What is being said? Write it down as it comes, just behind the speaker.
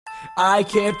I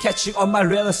keep catching on my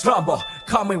little slumber.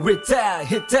 Coming with that,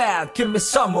 hit that, give me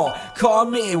some more. Call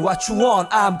me what you want,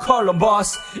 I'm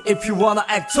Columbus. If you wanna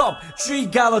act up, she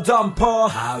got a dumper.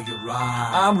 How you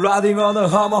ride? I'm riding on a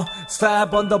Hummer.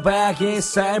 Step on the back,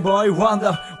 inside boy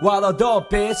wonder. What a dope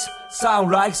bitch,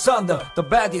 sound like thunder. The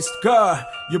baddest girl,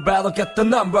 you better get the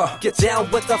number. Get down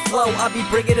with the flow, I'll be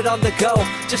bringing it on the go.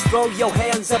 Just throw your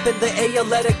hands up in the air,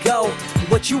 let it go.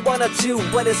 What you wanna do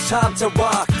when it's time to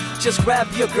rock? Just grab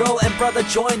your girl and brother,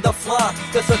 join the flock.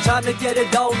 Cause the time to get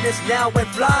it on is now and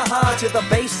fly high to the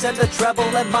bass and the treble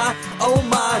and my, oh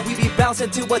my. We be bouncing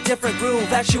to a different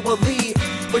groove, actually.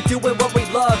 We're doing what we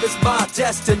love, it's my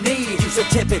destiny. Use a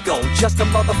typical, just a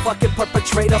motherfucking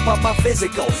perpetrator of my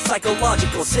physical,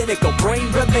 psychological, cynical brain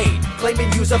remain.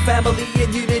 Claiming use a family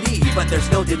in unity, but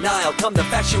there's no denial. Come the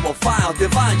factual file,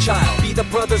 divine child. Be the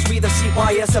brothers, we the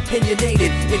CYS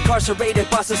opinionated. Incarcerated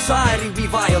by society, we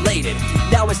violated.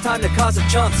 Now it's time to cause a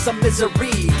jump, some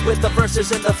misery. With the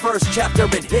verses in the first chapter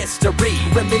in history.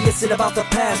 Reminiscing about the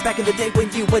past, back in the day when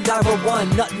you and I were one.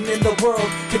 Nothing in the world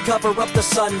could cover up the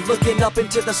sun. Looking up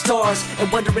into the stars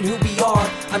and wondering who we are.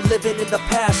 I'm living in the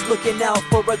past, looking out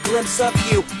for a glimpse of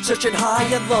you. Searching high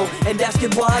and low and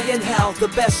asking why and how. The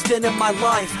best stint in my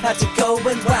life had to go,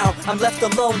 and wow, I'm left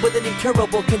alone with an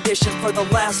incurable condition for the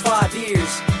last 5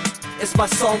 years. It's my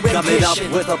song rendition. Coming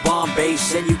up with a bomb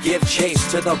bass and you give chase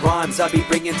to the rhymes I be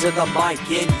bringing to the mic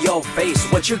in your face.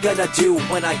 What you gonna do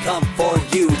when I come for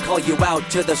you? Call you out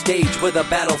to the stage with a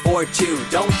battle for two.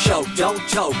 Don't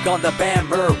choke on the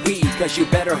bammery, cause you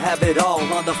better have it all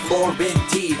on the floor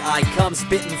indeed. I come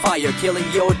spitting fire, killing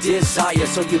your desire,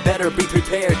 so you better be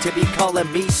prepared to be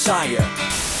calling me sire.